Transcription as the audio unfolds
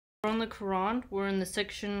On the Quran, we're in the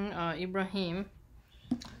section Ibrahim,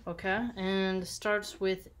 okay, and starts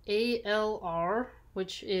with ALR,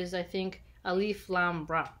 which is, I think, Alif Lam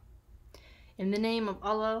Ra. In the name of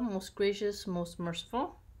Allah, most gracious, most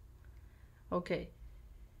merciful. Okay.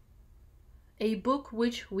 A book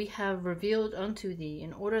which we have revealed unto thee,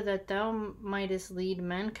 in order that thou mightest lead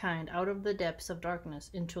mankind out of the depths of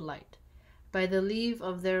darkness into light, by the leave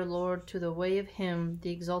of their Lord, to the way of Him,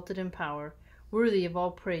 the exalted in power, worthy of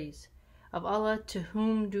all praise, of Allah, to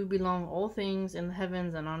whom do belong all things in the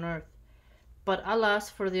heavens and on earth. But alas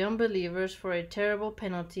for the unbelievers, for a terrible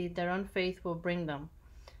penalty their unfaith will bring them.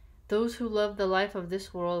 Those who love the life of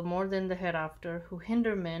this world more than the hereafter, who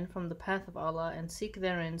hinder men from the path of Allah and seek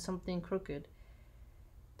therein something crooked,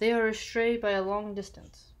 they are astray by a long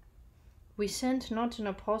distance. We sent not an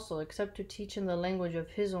apostle except to teach in the language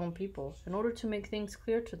of his own people, in order to make things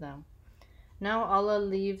clear to them. Now Allah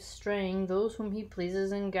leaves straying those whom He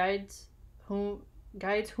pleases and guides whom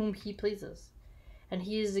He pleases, and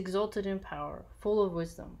He is exalted in power, full of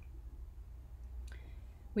wisdom.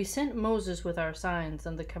 We sent Moses with our signs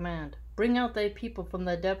and the command, bring out thy people from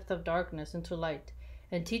the depth of darkness into light,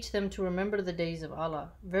 and teach them to remember the days of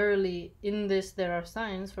Allah. Verily, in this there are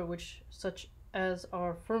signs for which such as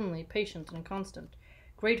are firmly patient and constant,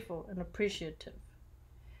 grateful and appreciative.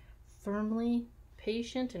 Firmly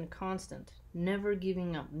patient and constant, never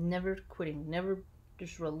giving up, never quitting, never,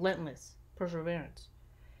 just relentless perseverance.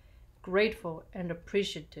 Grateful and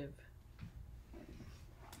appreciative.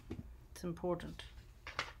 It's important.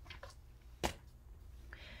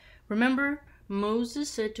 Remember, Moses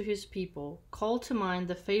said to his people, call to mind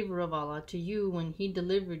the favor of Allah to you when He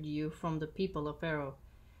delivered you from the people of Pharaoh.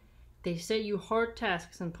 They set you hard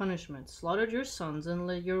tasks and punishments, slaughtered your sons, and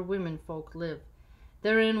let your women folk live.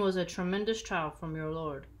 Therein was a tremendous trial from your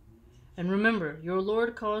Lord. And remember, your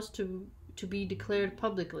Lord caused to be declared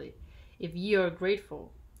publicly. If ye are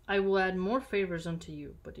grateful, I will add more favors unto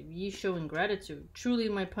you. But if ye show ingratitude, truly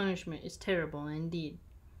my punishment is terrible indeed.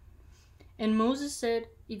 And Moses said,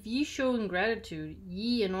 if ye show ingratitude,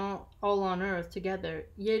 ye and all on earth together,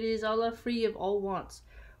 yet is Allah free of all wants,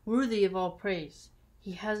 worthy of all praise.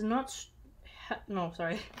 He has not,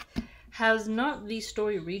 has not the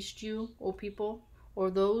story reached you, O people, or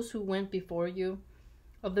those who went before you,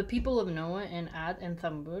 of the people of Noah and Ad and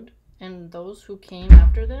Thamud, and those who came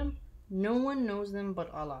after them? No one knows them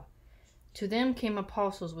but Allah. To them came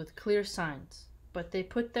apostles with clear signs, but they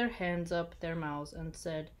put their hands up their mouths and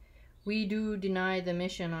said, we do deny the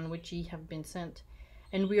mission on which ye have been sent,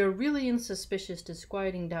 and we are really in suspicious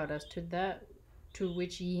disquieting doubt as to that to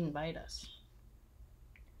which ye invite us.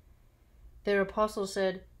 Their apostles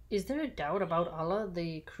said, is there a doubt about Allah,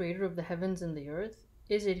 the creator of the heavens and the earth?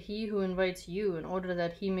 Is it He who invites you in order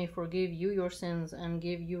that He may forgive you your sins and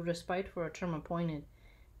give you respite for a term appointed?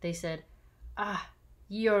 They said,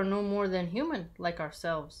 ye are no more than human, like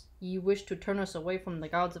ourselves. Ye wish to turn us away from the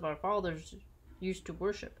gods of our fathers used to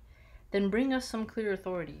worship. Then bring us some clear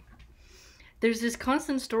authority. There's this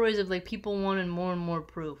constant stories of like people wanting more and more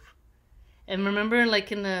proof. And remember,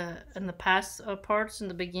 like in the past parts in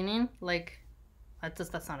the beginning, like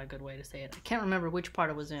that's not a good way to say it. I can't remember which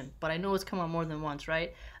part it was in, but I know it's come up more than once,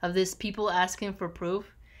 right? Of this people asking for proof,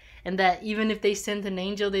 and that even if they sent an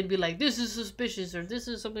angel, they'd be like, this is suspicious, or this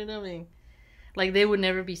is something. Like they would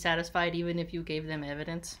never be satisfied even if you gave them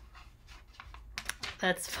evidence.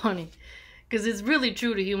 That's funny. Because it's really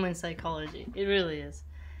true to human psychology. It really is.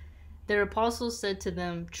 Their apostles said to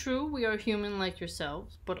them, true, we are human like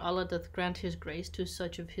yourselves, but Allah doth grant His grace to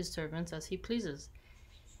such of His servants as He pleases.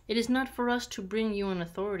 It is not for us to bring you an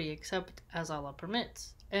authority except as Allah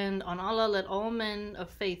permits, and on Allah let all men of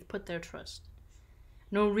faith put their trust.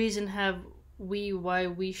 No reason have we why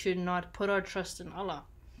we should not put our trust in Allah.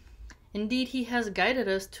 Indeed, He has guided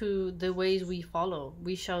us to the ways we follow.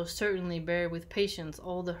 We shall certainly bear with patience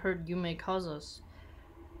all the hurt you may cause us.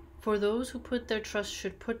 For those who put their trust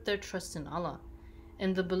should put their trust in Allah.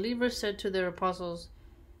 And the believers said to their apostles,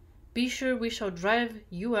 be sure we shall drive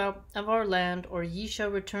you out of our land, or ye shall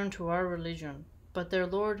return to our religion. But their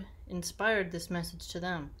Lord inspired this message to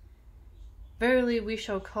them. Verily, we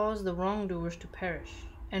shall cause the wrongdoers to perish,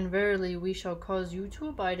 and verily we shall cause you to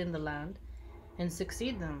abide in the land, and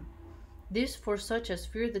succeed them. This for such as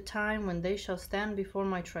fear the time when they shall stand before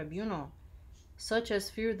my tribunal, such as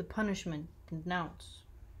fear the punishment denounced.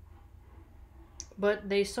 But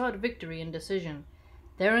they sought victory and decision,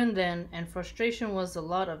 there and then, and frustration was the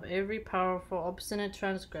lot of every powerful, obstinate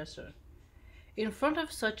transgressor. In front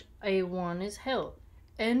of such a one is hell,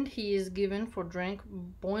 and he is given for drink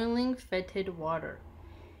boiling fetid water.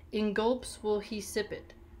 In gulps will he sip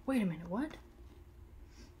it. Wait a minute, what?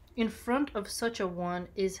 In front of such a one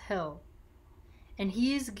is hell, and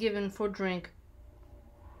he is given for drink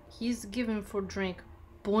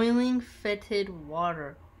boiling fetid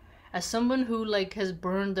water. As someone who like has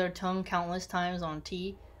burned their tongue countless times on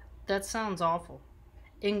tea, that sounds awful.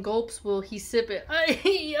 In gulps will he sip it.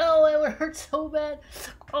 Yo, it would hurt so bad.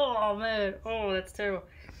 Oh man, oh that's terrible.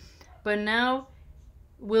 But now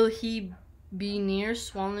will he be near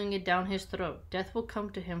swallowing it down his throat. Death will come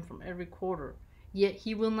to him from every quarter, yet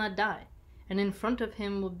he will not die. And in front of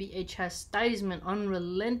him will be a chastisement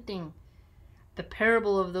unrelenting. The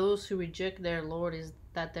parable of those who reject their Lord is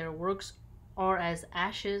that their works are as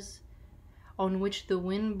ashes on which the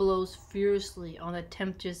wind blows fiercely on a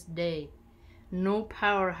tempestuous day. No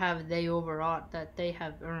power have they over aught that they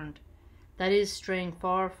have earned. That is straying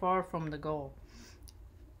far, far from the goal.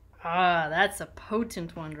 Ah, that's a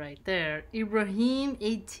potent one right there. Ibrahim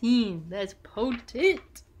 18. That's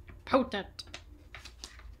potent. Potent.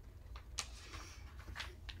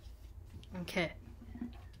 Okay.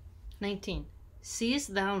 19.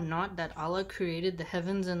 Seest thou not that Allah created the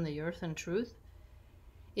heavens and the earth in truth?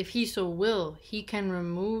 If he so will, he can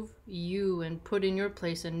remove you and put in your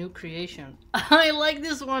place a new creation. I like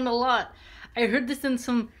this one a lot. I heard this in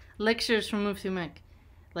some lectures from Mufti Mek.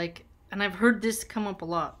 And I've heard this come up a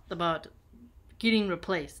lot about getting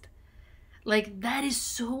replaced. That is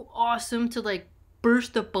so awesome to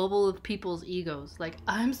burst the bubble of people's egos.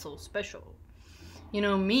 I'm so special.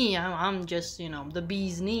 Me, I'm just, the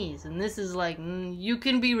bee's knees. And this is you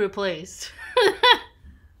can be replaced.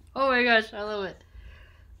 Oh my gosh, I love it.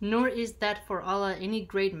 Nor is that for Allah any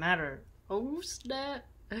great matter. Oh snap.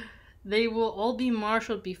 They will all be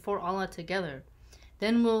marshaled before Allah together.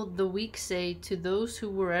 Then will the weak say to those who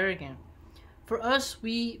were arrogant, For us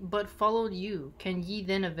we but followed you. Can ye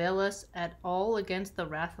then avail us at all against the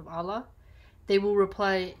wrath of Allah? They will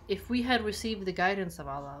reply, If we had received the guidance of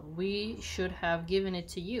Allah, we should have given it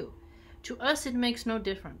to you. To us it makes no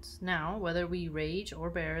difference. Now, whether we rage or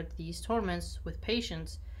bear these torments with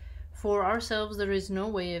patience, for ourselves there is no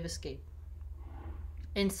way of escape.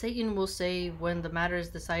 And Satan will say when the matter is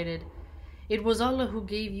decided, It was Allah who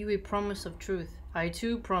gave you a promise of truth. I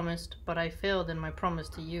too promised, but I failed in my promise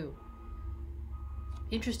to you.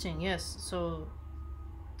 Interesting, yes. So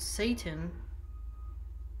Satan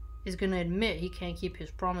is going to admit he can't keep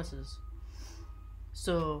his promises.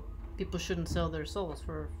 So people shouldn't sell their souls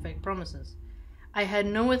for fake promises. I had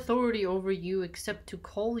no authority over you except to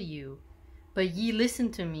call you, but ye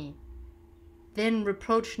listened to me. Then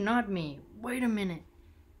reproach not me. Wait a minute.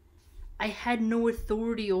 I had no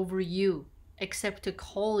authority over you except to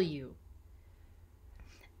call you.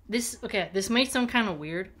 This might sound kind of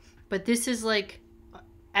weird, but this is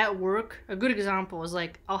at work. A good example is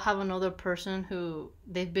I'll have another person who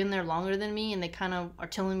they've been there longer than me and they kind of are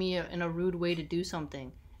telling me in a rude way to do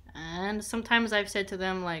something. And sometimes I've said to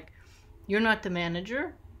them you're not the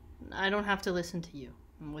manager. I don't have to listen to you.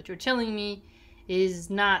 And what you're telling me is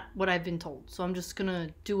not what I've been told. So I'm just gonna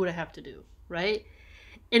do what I have to do, right?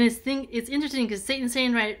 And it's interesting because Satan's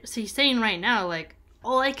saying right now,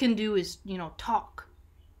 all I can do is, talk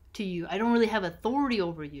to you. I don't really have authority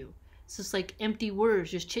over you. It's just empty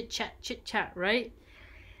words, just chit chat, right?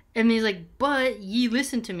 And he's but ye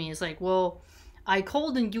listen to me. It's well, I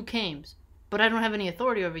called and you came, but I don't have any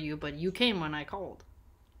authority over you, but you came when I called.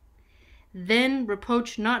 Then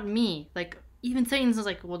reproach not me. Even Satan's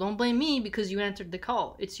well, don't blame me because you answered the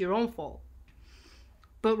call. It's your own fault.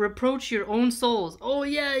 But reproach your own souls. Oh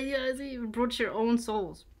yeah, I see. Reproach your own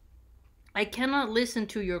souls. I cannot listen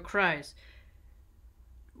to your cries.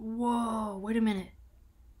 Whoa, wait a minute.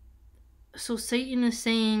 So Satan is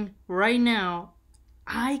saying right now,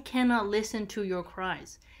 I cannot listen to your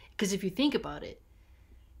cries. Because if you think about it,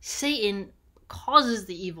 Satan causes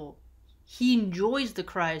the evil. He enjoys the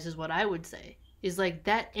cries is what I would say. Is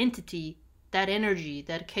that entity, that energy,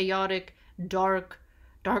 that chaotic, dark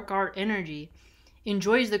art energy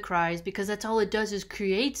enjoys the cries because that's all it does is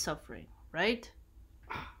create suffering, right?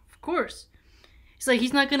 Of course. It's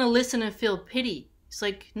he's not going to listen and feel pity. It's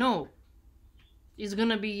no. He's going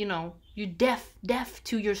to be, you deaf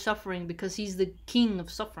to your suffering because he's the king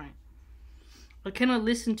of suffering. I cannot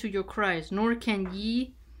listen to your cries, nor can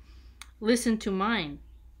ye listen to mine.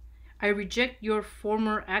 I reject your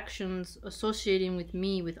former actions associating with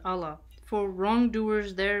me with Allah. For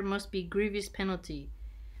wrongdoers there must be grievous penalty.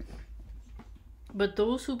 But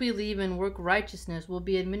those who believe and work righteousness will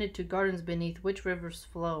be admitted to gardens beneath which rivers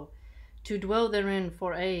flow, to dwell therein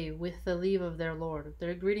for with the leave of their Lord.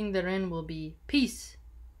 Their greeting therein will be peace.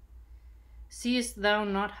 Seest thou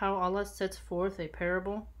not how Allah sets forth a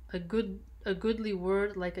parable, a goodly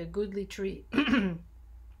word like a goodly tree,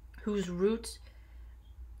 whose roots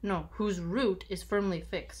No, whose root is firmly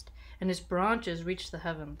fixed, and its branches reach the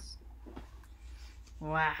heavens.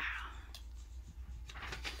 Wow.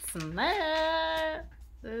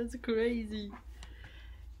 That's crazy.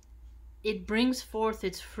 It brings forth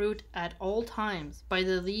its fruit at all times by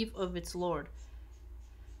the leave of its Lord.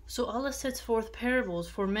 So Allah sets forth parables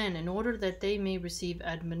for men in order that they may receive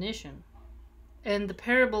admonition. And the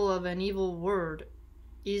parable of an evil word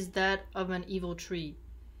is that of an evil tree.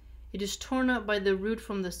 It is torn up by the root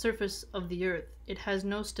from the surface of the earth. It has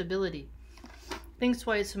no stability. That's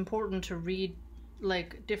why it's important to read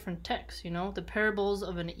like different texts, the parables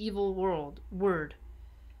of an evil word.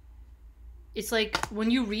 It's like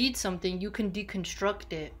when you read something, you can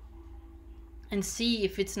deconstruct it and see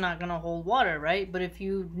if it's not going to hold water, right? But if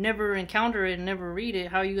you never encounter it and never read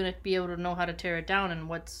it, how are you going to be able to know how to tear it down and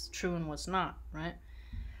what's true and what's not, right?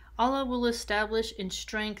 Allah will establish in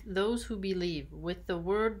strength those who believe with the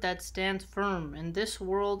word that stands firm in this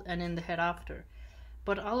world and in the hereafter.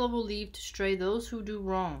 But Allah will leave to stray those who do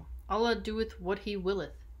wrong. Allah doeth what He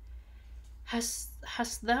willeth.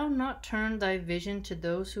 Hast thou not turned thy vision to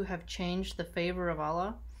those who have changed the favor of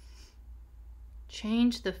Allah?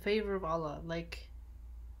 Changed the favor of Allah. Like,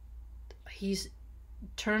 He's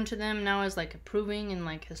turned to them now as like approving and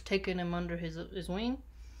like has taken them under his wing.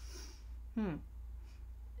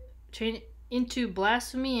 Into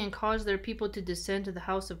blasphemy and caused their people to descend to the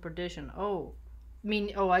house of perdition.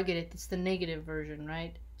 I get it. It's the negative version,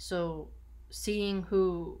 right? So, seeing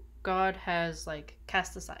who God has like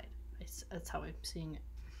cast aside. That's how I'm seeing it.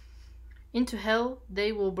 Into hell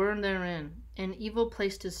they will burn therein, an evil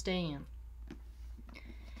place to stay in.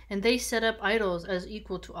 And they set up idols as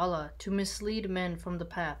equal to Allah, to mislead men from the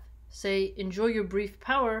path. Say, enjoy your brief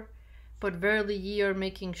power, but verily ye are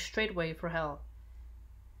making straight way for hell.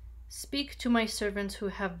 Speak to my servants who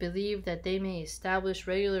have believed that they may establish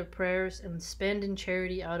regular prayers and spend in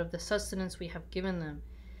charity out of the sustenance we have given them,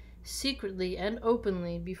 secretly and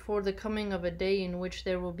openly, before the coming of a day in which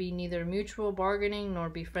there will be neither mutual bargaining nor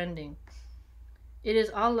befriending. It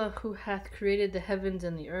is Allah who hath created the heavens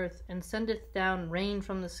and the earth, and sendeth down rain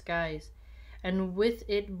from the skies, and with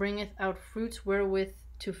it bringeth out fruits wherewith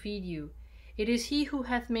to feed you. It is He who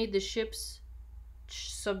hath made the ships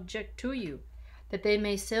subject to you, that they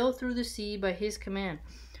may sail through the sea by His command.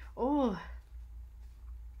 Oh,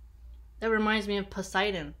 that reminds me of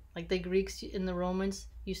Poseidon. Like the Greeks and the Romans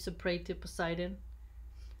used to pray to Poseidon.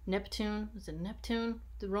 Neptune, is it Neptune,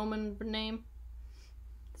 the Roman name?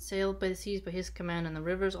 Sailed by the seas by His command, and the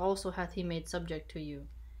rivers also hath He made subject to you.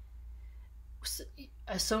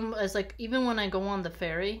 Even when I go on the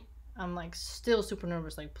ferry, I'm like still super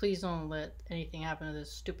nervous. Like, please don't let anything happen to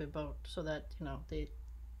this stupid boat, so that the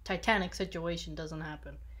Titanic situation doesn't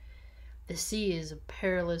happen. The sea is a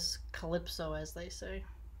perilous calypso, as they say.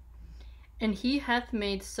 And He hath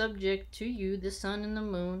made subject to you the sun and the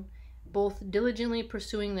moon, both diligently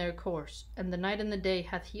pursuing their course, and the night and the day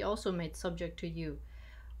hath He also made subject to you.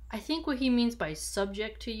 I think what He means by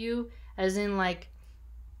subject to you, as in like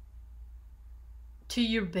to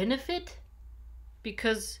your benefit,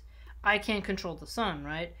 because I can't control the sun,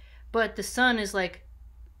 right? But the sun is like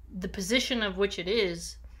the position of which it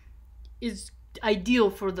is ideal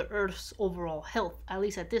for the Earth's overall health, at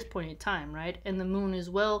least at this point in time, right? And the moon as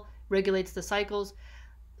well regulates the cycles.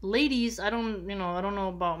 Ladies, I don't know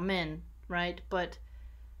about men, right? But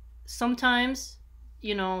sometimes,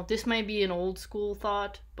 this might be an old school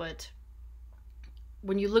thought, but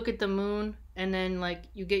when you look at the moon and then like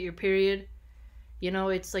you get your period,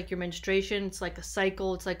 it's like your menstruation, it's like a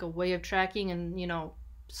cycle, it's like a way of tracking, and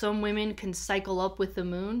some women can cycle up with the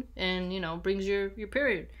moon and brings your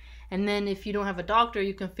period. And then if you don't have a doctor,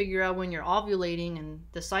 you can figure out when you're ovulating and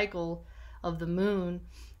the cycle of the moon,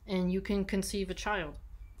 and you can conceive a child.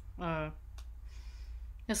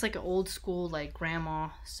 It's like an old school like grandma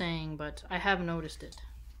saying, but I have noticed it.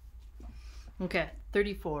 Okay,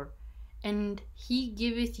 34. And He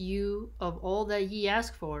giveth you of all that ye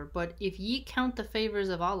ask for, but if ye count the favors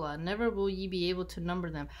of Allah, never will ye be able to number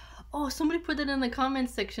them. Oh, somebody put that in the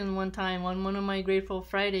comments section one time on one of my Grateful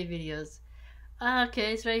Friday videos.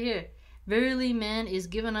 Okay, it's right here. Verily man is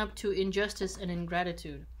given up to injustice and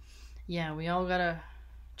ingratitude. Yeah, we all gotta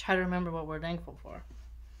try to remember what we're thankful for.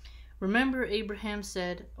 Remember Abraham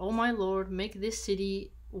said, O my Lord, make this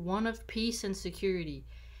city one of peace and security,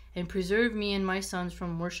 and preserve me and my sons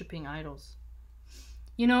from worshipping idols.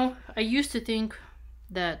 I used to think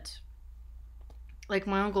that, like,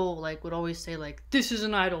 my uncle would always say this is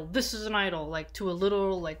an idol, like to a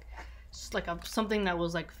literal something that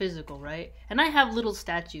was physical, right? And I have little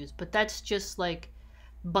statues, but that's just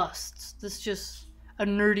busts. That's just a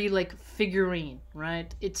nerdy like figurine,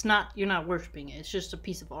 right? It's not, you're not worshiping it. It's just a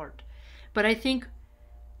piece of art. But I think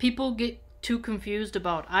people get too confused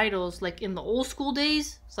about idols. Like in the old school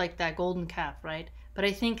days, it's like that golden calf, right? But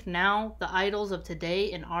I think now the idols of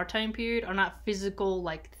today in our time period are not physical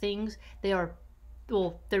like things. They are,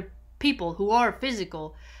 well, they're people who are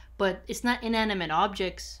physical, but it's not inanimate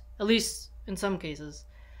objects, at least in some cases.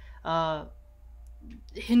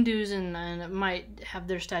 Hindus and might have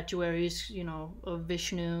their statuaries, you know, of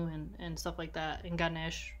Vishnu and stuff like that, and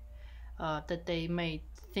Ganesh, that they may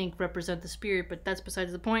think represent the spirit, but that's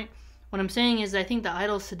besides the point. What I'm saying is, I think the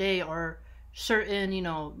idols today are certain, you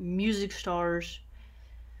know, music stars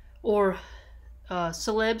or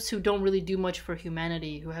celebs who don't really do much for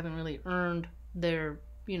humanity, who haven't really earned their,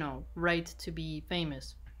 you know, right to be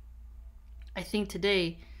famous. I think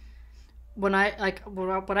today, when I like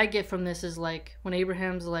what I get from this is like when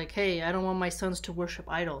Abraham's like, "Hey, I don't want my sons to worship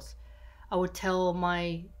idols." I would tell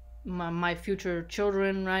my future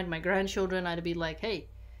children, right, my grandchildren, I'd be like, "Hey,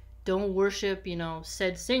 don't worship, you know,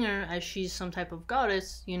 said singer as she's some type of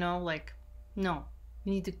goddess, you know, like, no,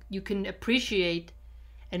 you can appreciate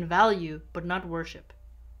and value, but not worship."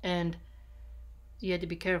 And you had to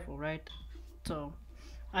be careful, right? So,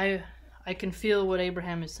 I can feel what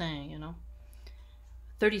Abraham is saying, you know.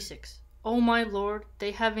 36. O my Lord,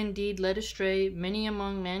 they have indeed led astray many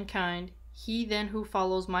among mankind. He then who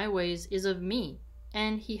follows my ways is of me,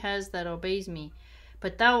 and he has that obeys me.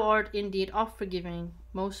 But thou art indeed oft forgiving,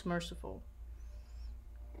 most merciful.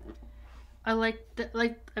 I like that.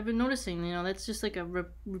 Like I've been noticing, you know, that's just like a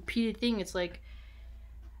repeated thing. It's like,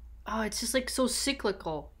 oh, it's just like so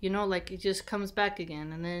cyclical, you know, like it just comes back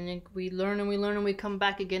again, and then we learn and we learn and we come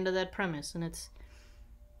back again to that premise, and it's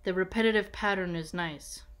the repetitive pattern is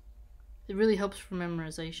nice. It really helps for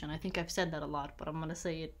memorization. I think I've said that a lot, but I'm gonna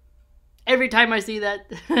say it every time I see that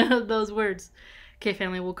those words. Okay,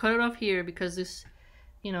 family, we'll cut it off here because this,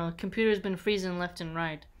 you know, computer's been freezing left and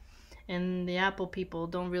right, and the Apple people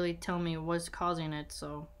don't really tell me what's causing it,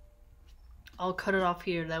 so I'll cut it off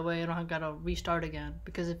here. That way I don't gotta restart again,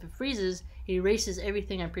 because if it freezes, it erases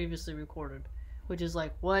everything I previously recorded, which is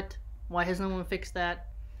like, what? Why has no one fixed that?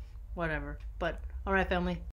 Whatever. But alright, family,